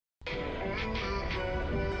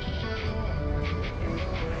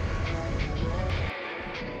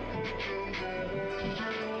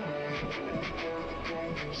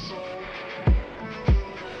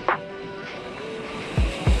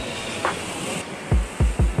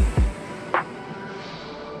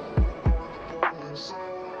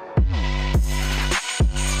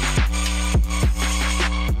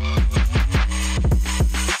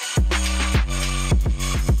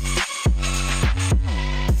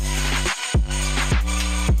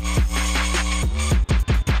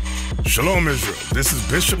Shalom Israel, this is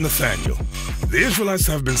Bishop Nathaniel. The Israelites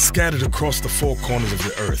have been scattered across the four corners of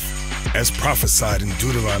the earth, as prophesied in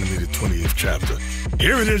Deuteronomy the 20th chapter.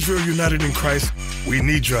 Here in Israel United in Christ, we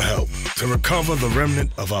need your help to recover the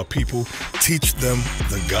remnant of our people, teach them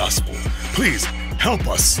the gospel. Please help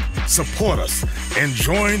us, support us, and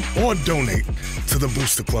join or donate to the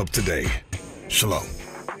Booster Club today. Shalom.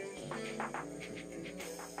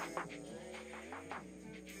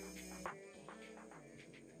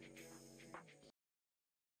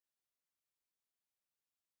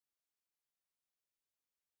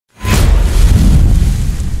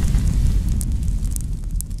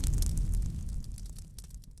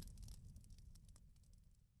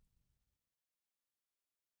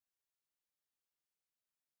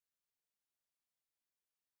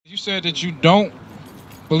 You said that you don't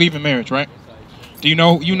believe in marriage, right? Do you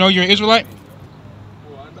know you're an Israelite?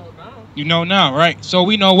 Well, I know now. You know now, right? So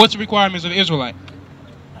we know what's the requirements of an Israelite.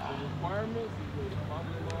 The requirements is follow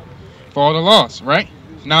the law. For all the laws, right?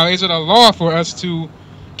 Now, is it a law for us to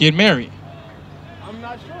get married? I'm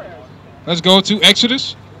not sure. Actually. Let's go to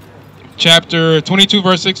Exodus chapter 22,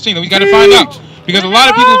 verse 16. We got to find out, because a lot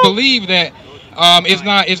of people believe that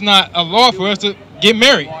it's not a law for us to get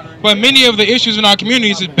married. But many of the issues in our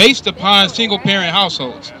communities is based upon single-parent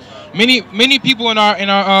households. Many people in our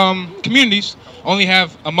communities only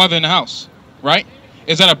have a mother in the house, right?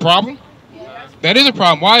 Is that a problem? That is a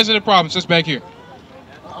problem. Why is it a problem? It's just back here.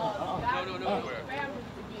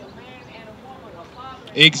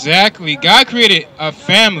 Exactly. God created a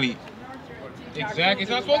family. Exactly.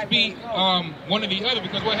 It's not supposed to be one or the other,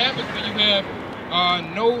 because what happens when you have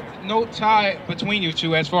no tie between you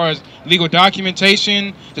two as far as legal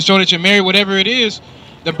documentation to show that you're married, whatever it is,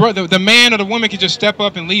 the man or the woman can just step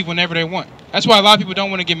up and leave whenever they want. That's why a lot of people don't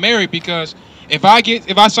want to get married, because if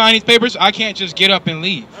I sign these papers, I can't just get up and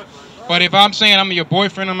leave. But if I'm saying I'm your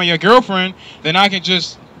boyfriend, I'm your girlfriend, then I can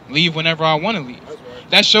just leave whenever I want to leave.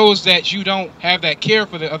 That shows that you don't have that care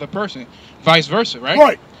for the other person, vice versa, right?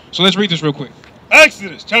 Right. So let's read this real quick.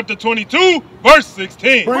 Exodus chapter 22, verse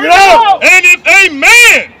 16. Bring it out! And if a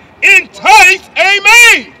man entice a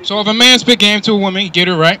maid, So if a man spit game to a woman, get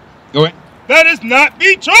her, right? Go ahead. that is not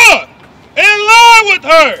betrothed, and lie with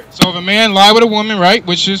her, So if a man lie with a woman, right,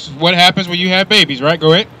 which is what happens when you have babies, right?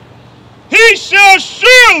 Go ahead. he shall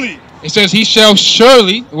surely. It says he shall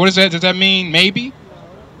surely. What is that? Does that mean maybe?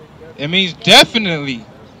 It means definitely.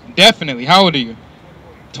 Definitely. How old are you?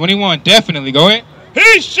 21. Definitely. Go ahead.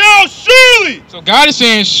 He shall surely. So God is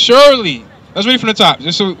saying surely. Let's read it from the top,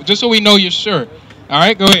 just so we know you're sure. All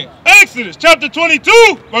right, go ahead. Exodus chapter 22,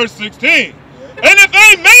 verse 16. And if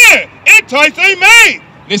a man entice a maid,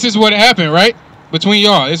 This is what happened, right? Between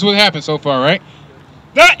y'all. This is what happened so far, right?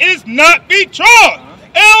 that is not betrothed,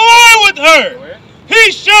 and lie with her,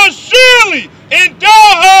 he shall surely endow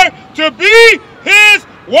her to be his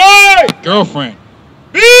wife. Girlfriend.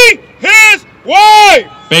 Be his wife.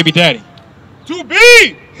 Baby daddy. To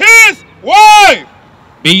be his wife.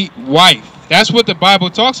 Be wife. That's what the Bible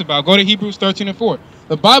talks about. Go to Hebrews 13 and 4.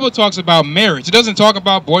 The Bible talks about marriage. It doesn't talk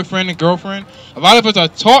about boyfriend and girlfriend. A lot of us are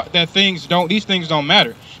taught that these things don't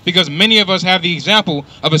matter, because many of us have the example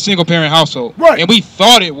of a single parent household. Right. And we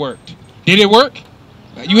thought it worked. Did it work?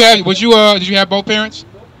 Did you have both parents?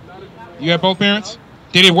 You had both parents?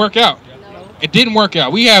 Did it work out? It didn't work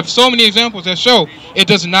out. We have so many examples that show it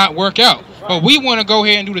does not work out. But we want to go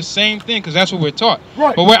ahead and do the same thing, because that's what we're taught.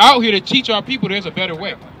 Right. But we're out here to teach our people there's a better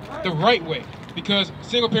way, the right way, because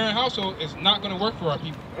single-parent household is not going to work for our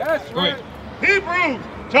people. That's Go ahead. Hebrews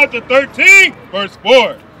chapter 13, verse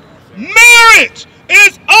 4. Marriage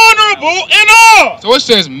is honorable in all. So it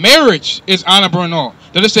says marriage is honorable and all.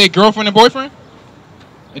 Does it say girlfriend and boyfriend?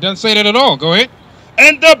 It doesn't say that at all. Go ahead.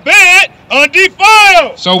 And the bed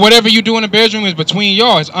undefiled. So whatever you do in the bedroom is between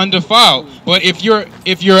y'all. It's undefiled. But if you're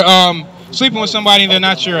sleeping with somebody and they're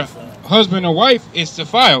not your husband or wife, it's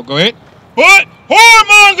defiled. Go ahead. But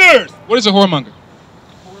whoremongers. What is a whoremonger?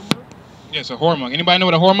 Yes, a whoremonger. Anybody know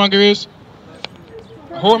what a whoremonger is?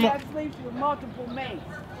 A whoremonger. That sleeps with multiple mates.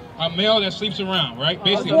 A male that sleeps around, right?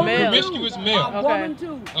 Basically, a woman promiscuous too. male. A woman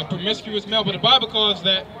too. A promiscuous male, but the Bible calls it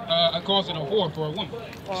a whore for a woman.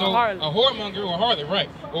 Or So a harlot. a whoremonger or harlot, right?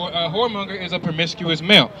 Or a whoremonger is a promiscuous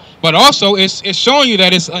male. But also, it's showing you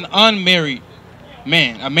that it's an unmarried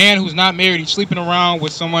man, a man who's not married, he's sleeping around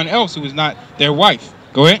with someone else who is not their wife.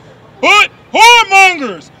 Go ahead. But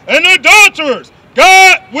whoremongers and adulterers,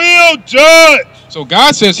 God will judge. So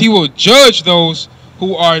God says He will judge those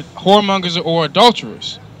who are whoremongers or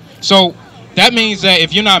adulterers. So that means that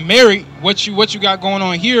if you're not married, what you got going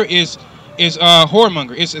on here is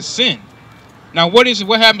whoremonger. It's a sin. Now, what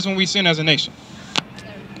happens when we sin as a nation?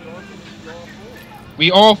 We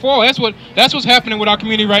all fall. That's what's happening with our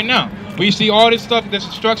community right now. We see all this stuff, this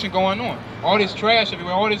destruction going on, all this trash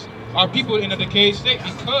everywhere, all this. Our people in a decayed state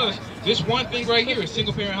because this one thing right here is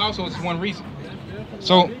single parent households is one reason.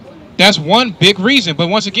 So that's one big reason. But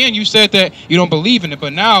once again, you said that you don't believe in it.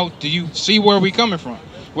 But now, do you see where we're coming from?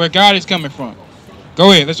 Where God is coming from?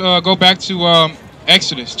 Go ahead. Let's go back to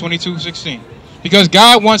Exodus 22:16. Because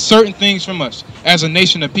God wants certain things from us as a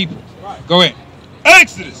nation of people. Go ahead.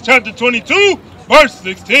 Exodus chapter 22, verse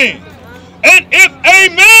 16. And if a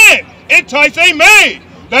man entice a maid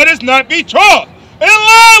that is not betrothed, and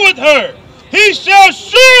lie with her, he shall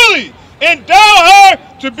surely endow her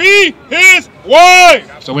to be his wife.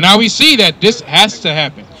 So now we see that this has to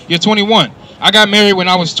happen. You're 21. I got married when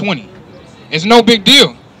I was 20. It's no big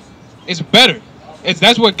deal. It's better.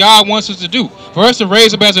 That's what God wants us to do. For us to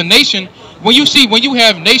raise up as a nation. When you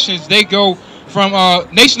have nations, they go from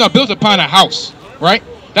nations are built upon a house, right?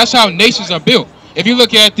 That's how nations are built. If you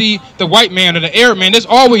look at the white man or the Arab man, there's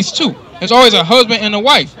always two. There's always a husband and a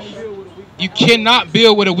wife. You cannot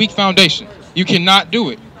build with a weak foundation. You cannot do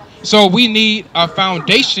it. So we need a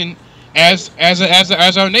foundation as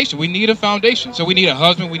our nation. We need a foundation. So we need a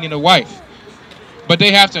husband. We need a wife. But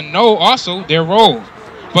they have to know also their role.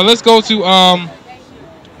 But let's go to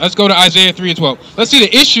Isaiah 3:12. Let's see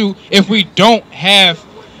the issue if we don't have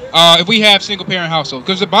if we have single parent households,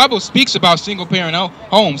 because the Bible speaks about single parent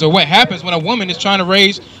homes, or what happens when a woman is trying to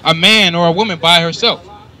raise a man or a woman by herself.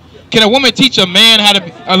 Can a woman teach a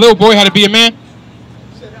little boy how to be a man?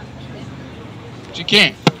 She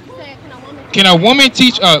can't. Can a woman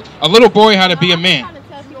teach a little boy how to be a man?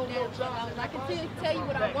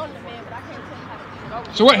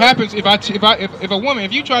 So what happens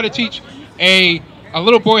if you try to teach a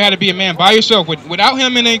little boy how to be a man by yourself without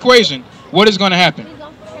him in the equation? What is going to happen?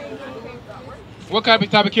 What type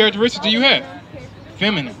of characteristics do you have?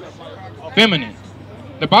 Feminine.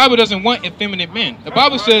 The Bible doesn't want effeminate men. The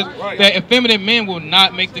Bible says that effeminate men will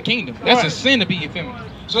not make the kingdom. That's a sin to be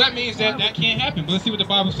effeminate. So that means that can't happen. But let's see what the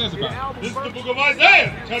Bible says about it. This is the book of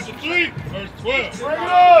Isaiah, chapter 3, verse 12.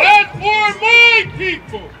 As for my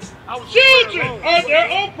people, children are their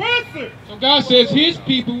oppressors. So God says his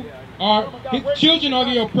children are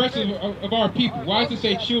the oppressors of our people. Why does it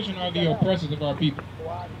say children are the oppressors of our people?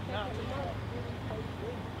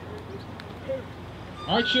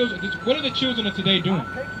 Our children, what are the children of today doing?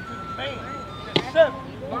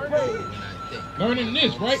 Learning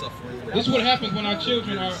this, right? This is what happens when our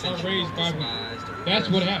children are raised by women. That's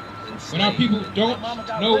what happens. When our people don't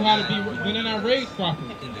know how to be, when they're not raised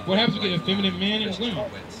properly. What happens? We get effeminate men and women,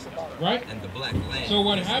 right? So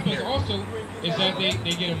what happens also is that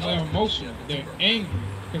they get more emotional. They're angry.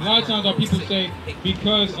 Because a lot of times our people say,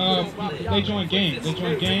 because they join gangs.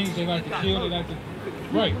 They like to kill, they like to...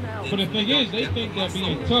 Right. But the thing is, they think that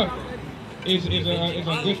being tough is a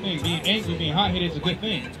good thing. Being angry, being hot-headed is a good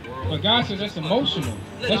thing. But God says that's emotional.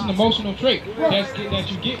 That's an emotional trait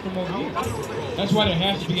that you get from over here. That's why there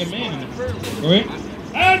has to be a man in there. Go ahead.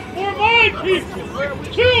 As for my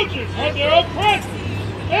people, children are their oppressors,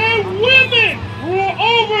 and women rule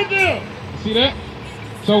over them. See that?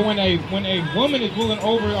 So when a woman is ruling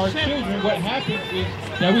over our children, what happens is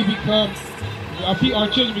that we become... Our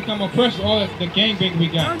children become oppressed. All the gangbangers we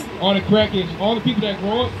got, all the crackheads, all the people that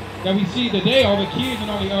grow up that we see today, all the kids and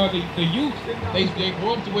all the youth, they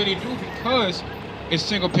grow up the way they do because it's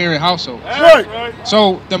single parent household. Right.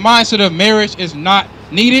 So the mindset of marriage is not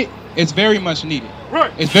needed. It's very much needed.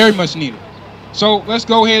 Right. It's very much needed. So let's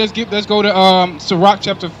go ahead. Let's go to Sirach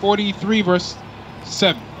chapter 43 verse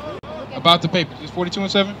 7 about the papers. It's 42 and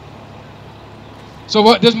 7.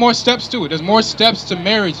 So there's more steps to it. There's more steps to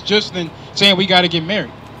marriage just than saying we got to get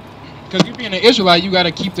married. Because you being an Israelite, you got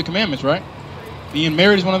to keep the commandments, right? Being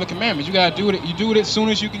married is one of the commandments. You got to do it. You do it as soon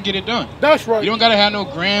as you can get it done. That's right. You don't got to have no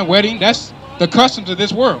grand wedding. That's the customs of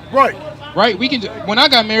this world. Right. Right? When I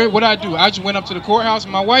got married, what did I do? I just went up to the courthouse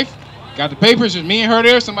with my wife, got the papers, just me and her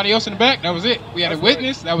there, somebody else in the back. That was it. We had a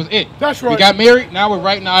witness. That was it. That's right. We got married. Now we're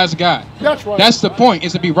right in the eyes of God. That's right. That's the point,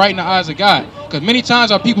 is to be right in the eyes of God. Because many times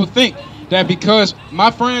our people think that because my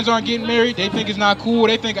friends aren't getting married, they think it's not cool.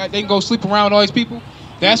 They think they can go sleep around with all these people.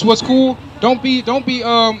 That's what's cool. Don't be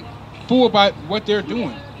fooled by what they're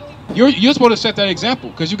doing. You're supposed to set that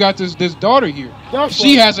example because you got this daughter here.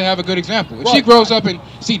 She has to have a good example. If she grows up and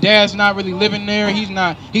see dad's not really living there, he's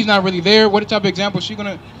not really there, what type of example is she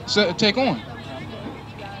gonna take on?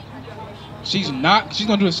 She's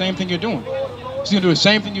gonna do the same thing you're doing. She's gonna do the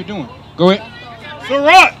same thing you're doing. Go ahead.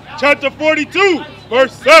 Sirach chapter 42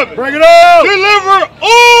 verse 7. Bring it up! Deliver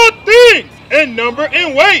all things in number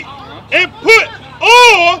and weight, and put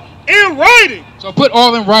all in writing. So put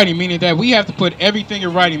all in writing, meaning that we have to put everything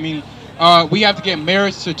in writing, meaning we have to get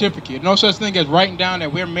marriage certificate. No such thing as writing down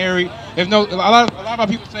that we're married. There's no. A lot of our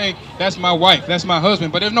people say that's my wife, that's my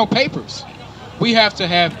husband, but there's no papers. We have to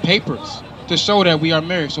have papers to show that we are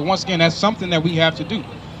married. So once again, that's something that we have to do.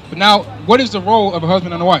 But now, what is the role of a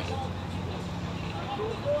husband and a wife?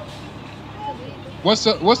 What's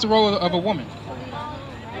the role of a woman?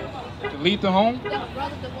 To lead the home?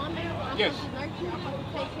 Yes.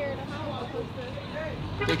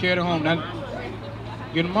 Take care of the home. Now,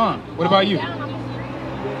 you're the mom. What about you?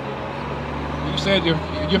 You said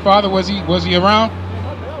your father, was he around?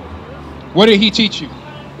 What did he teach you?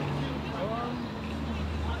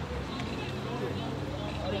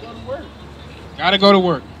 Gotta go to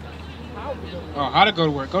work. Oh, how to go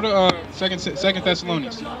to work? Go to Second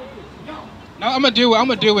Thessalonians. Now I'm gonna deal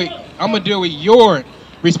with your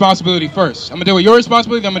responsibility first. I'm gonna deal with your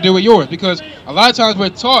responsibility. Then I'm gonna deal with yours, because a lot of times we're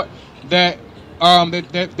taught that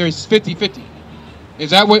that there's 50-50.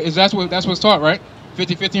 That's what's taught, right?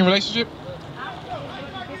 50-50 in relationship.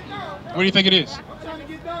 What do you think it is?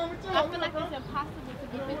 I feel like it's impossible to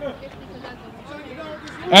be 50-50 because that's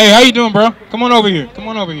a Hey, how you doing, bro? Come on over here. Come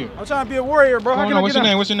on over here. I'm trying to be a warrior, bro. Come on over. What's your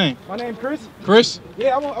name? What's your name? My name Chris. Chris?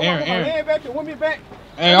 Yeah, I want my Aaron. hand back and want me back.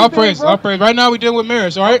 Hey, all praise. All praise. Right now we dealing with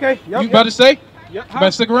marriage, all right? Okay. Yep, you about to stay? Yep. You about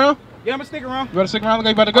to stick around? Yeah, I'm gonna stick around. You about to stick around? Look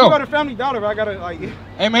like you about to I'm go. going to Family Dollar, but I gotta like.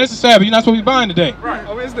 Hey man, it's the Sabbath. You're not supposed to be buying today. Right.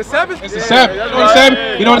 Oh, it's the Sabbath. It's the Sabbath. You know what the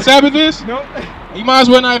Sabbath? You know what the Sabbath is? No. You might as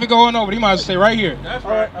well not even go on over. You might as well stay right here. All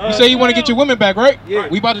right. You say you want to get your women back, right? Yeah.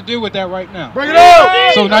 We about to deal with that right now. Bring it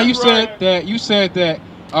up. So now you said that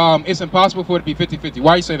it's impossible for it to be 50-50.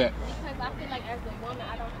 Why you say that? Because I feel like as a woman,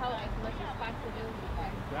 I don't hold as much responsibility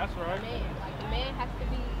as That's right. a man. Like the man has to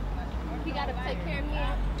be, he got to take care of me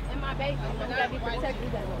and my baby. We got to be protected. We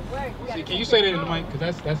got to work. We gotta See, can take you say that care in of the mic?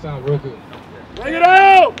 Because that sounds real good. Bring it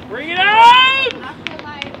out. Bring it out. I feel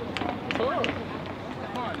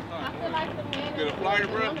like the man the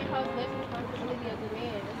woman holds less responsibility as a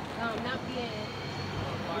man. Not being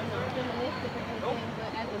feministic or anything,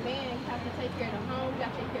 but as a man, you have to take care of the home, you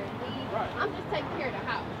got to take care of me. I'm just taking care of the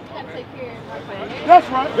house. You got to take care of my financial. That's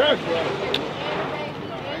right. That's right. And the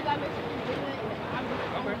baby, and you got to make sure you're doing it. I'm just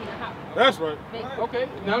in the house. That's right. Okay.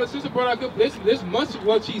 Now the sister brought out good. This much of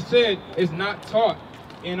what she said is not taught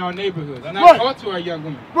in our neighborhoods. It's not taught to our young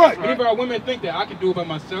women. Right. Many of our women think that I can do it by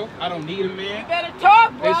myself. I don't need a man. You better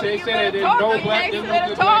talk, They brother. say You that better there's talk. no You black, there's no better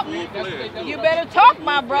good talk. black men. That's what they You better talk,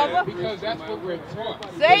 my brother. Because that's what we're taught.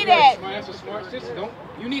 Say that. That's a smart sister.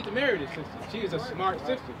 You need to marry this sister. She is a smart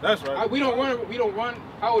sister. That's right. We don't run.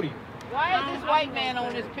 How old are you? Why is this white man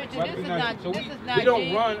on this picture? This is not. So This is not. we don't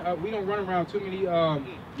G. run. We don't run around too many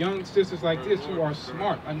young sisters like this who are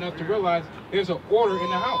smart enough to realize there's an order in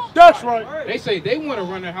the house. That's right. They say they want to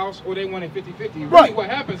run the house or they want it 50-50. Really, Right. what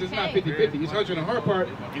happens is not 50-50. It's 100 on her part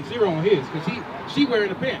and 0 on his, because she wearing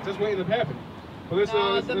the pants. That's what ends up happening. But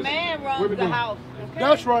The man runs the house. Okay?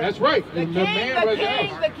 That's right. That's right. The The king, man runs the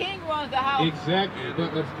house. the king runs the house. Exactly.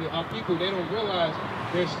 But our people, they don't realize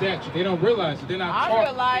their stature. They don't realize it. They're not I taught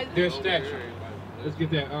realize their stature. Let's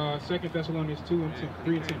get that. 2 Thessalonians 3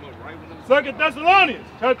 and 10. 2 Thessalonians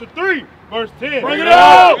chapter 3, verse 10. Bring it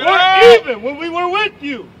out. For even when we were with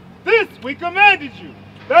you, this we commanded you,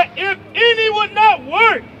 that if any would not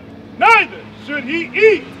work, neither should he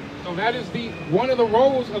eat. So that is one of the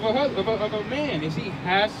roles of a man, is he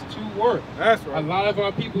has to work. That's A right. lot of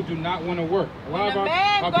our people do not want to work. A lot When of the our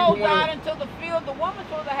man people goes want out to. into the field, the woman's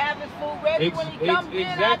supposed to have his food ready when he comes in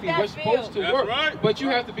out Exactly. that We're field. supposed to work, but you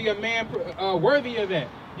have to be a man worthy of that.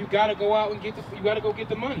 You got to go out and you got to go get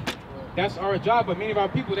the money. That's our job. But many of our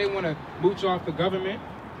people, they want to mooch off the government.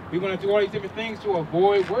 We want to do all these different things to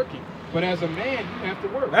avoid working. But as a man, you have to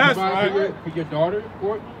work. That's Provide right. for your daughter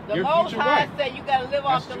or The your Most future High wife. said you got to live That's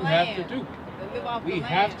off the what you land. have to do. To live off We the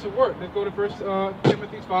have land. to work. Let's go to 1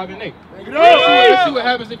 Timothy 5 and 8. Bring it Let's out. see what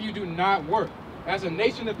happens if you do not work. As a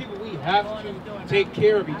nation of people, we have to take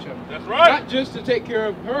care of each other. That's right. Not just to take care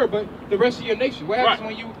of her, but the rest of your nation. What happens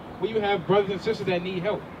when you have brothers and sisters that need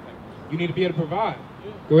help? You need to be able to provide.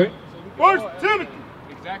 Go ahead. 1 Timothy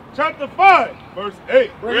Exactly. chapter 5, verse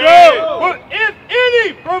 8. Bring it out. But if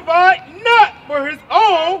any provide not for his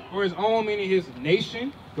own, For his own, meaning his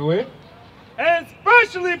nation. Go ahead. and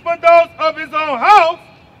especially for those of his own house,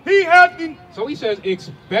 he hath the So he says,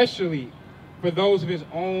 especially for those of his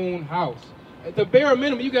own house. At the bare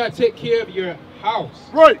minimum, you got to take care of your house.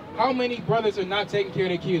 Right. How many brothers are not taking care of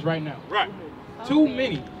their kids right now? right. Too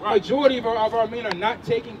many. Majority of our men are not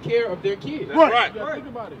taking care of their kids. Right. Think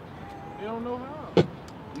about it. They don't know how.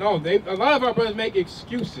 No, a lot of our brothers make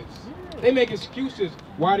excuses. They make excuses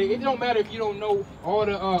why they. It don't matter if you don't know all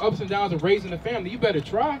the ups and downs of raising a family. You better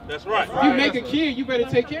try. That's right. If you make a kid, you better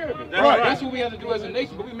take care of it. That's right. That's what we have to do as a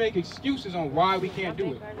nation. But we make excuses on why we can't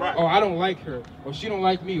do it. Right. Oh, I don't like her. Or she don't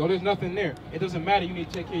like me. Or there's nothing there. It doesn't matter. You need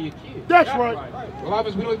to take care of your kids. That's right. A lot of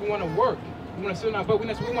us, we don't even want to work. We want to sit in our butt. We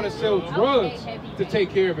want to sell drugs to take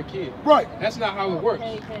care of a kid. Right. That's not how it works.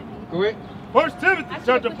 Go ahead. 1 Timothy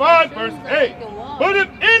chapter 5, verse 8. But if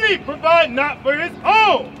any provide not for his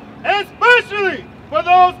own, especially for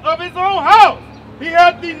those of his own house, he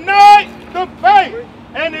hath denied the faith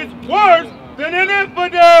and is worse than an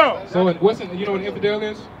infidel. So you know what an infidel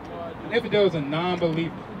is? An infidel is a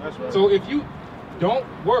non-believer. That's right. So if you don't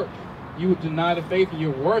work, you deny the faith and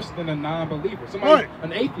you're worse than a non-believer. Somebody,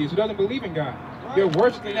 an atheist who doesn't believe in God. You're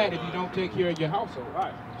worse than that if you don't take care of your household.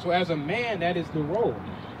 Right. So as a man, that is the role.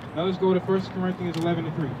 Now let's go to 1 Corinthians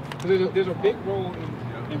 11:3. Because there's a big role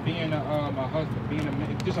in being a husband,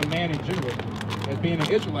 being just a man in general. As being an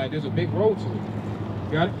Israelite, there's a big role to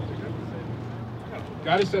it. Got it?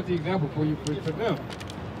 Got to set the example for you for them.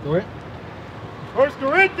 Go ahead. 1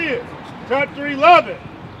 Corinthians chapter 11,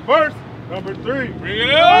 verse number 3. Bring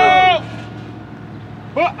it up!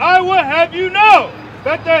 But I would have you know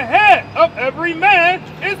that the head of every man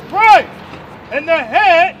is Christ, and the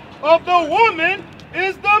head of the woman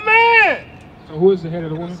is the man. So who is the head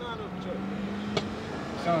of the woman?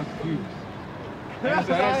 Sounds confused.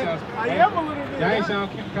 I am a little bit. That ain't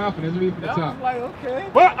sound confident. Let's read from the top. Like, okay.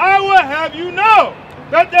 But I would have you know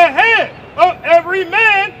that the head of every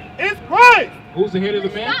man is Christ. Who's the head of the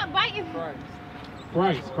man? Stop biting.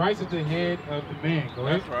 Christ. Christ is the head of the man. Go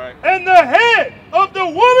ahead. That's right. And the head of the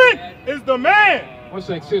woman is the man. One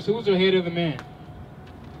sec, sis. Who's the head of the man?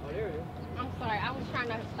 I'm sorry, I was trying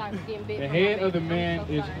to stop getting bit. The from my head baby. of the man I'm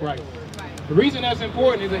so is sorry. Christ. Right. The reason that's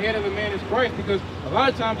important is the head of the man is Christ, because a lot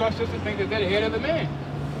of times our sisters think that they're the head of the man.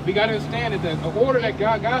 We got to understand that the order that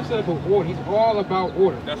God set up an order. He's all about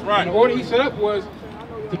order. That's right. And the order he set up was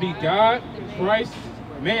to be God, Christ,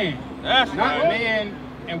 man. That's Not right. man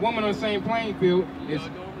and woman on the same playing field. It's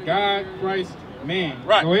God, Christ, man.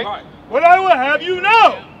 Right. Go ahead. Right. But I will have you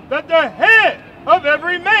know that the head of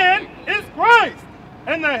every man is Christ,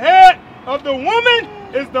 and the head of the woman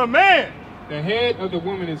is the man. The head of the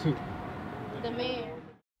woman is who? The man.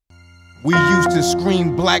 We used to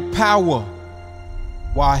scream black power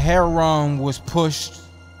while heroin was pushed.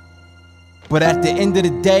 But at the end of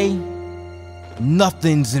the day,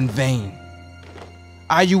 nothing's in vain.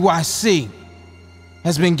 IUIC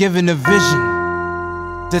has been given a vision.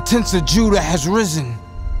 The tents of Judah has risen.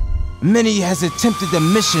 Many has attempted the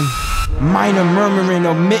mission. Minor murmuring,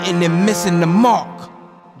 omitting, and missing the mark.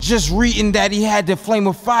 Just reading that he had the flame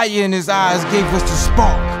of fire in his eyes gave us the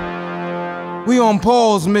spark. We on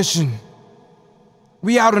Paul's mission.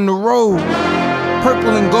 We out on the road,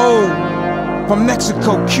 purple and gold. From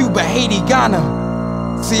Mexico, Cuba, Haiti, Ghana,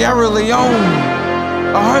 Sierra Leone.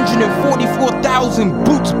 144,000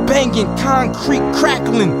 boots banging, concrete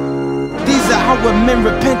crackling. These are our men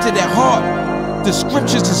repented at heart. The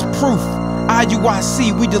scriptures is proof.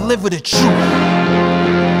 IUIC, we deliver the truth.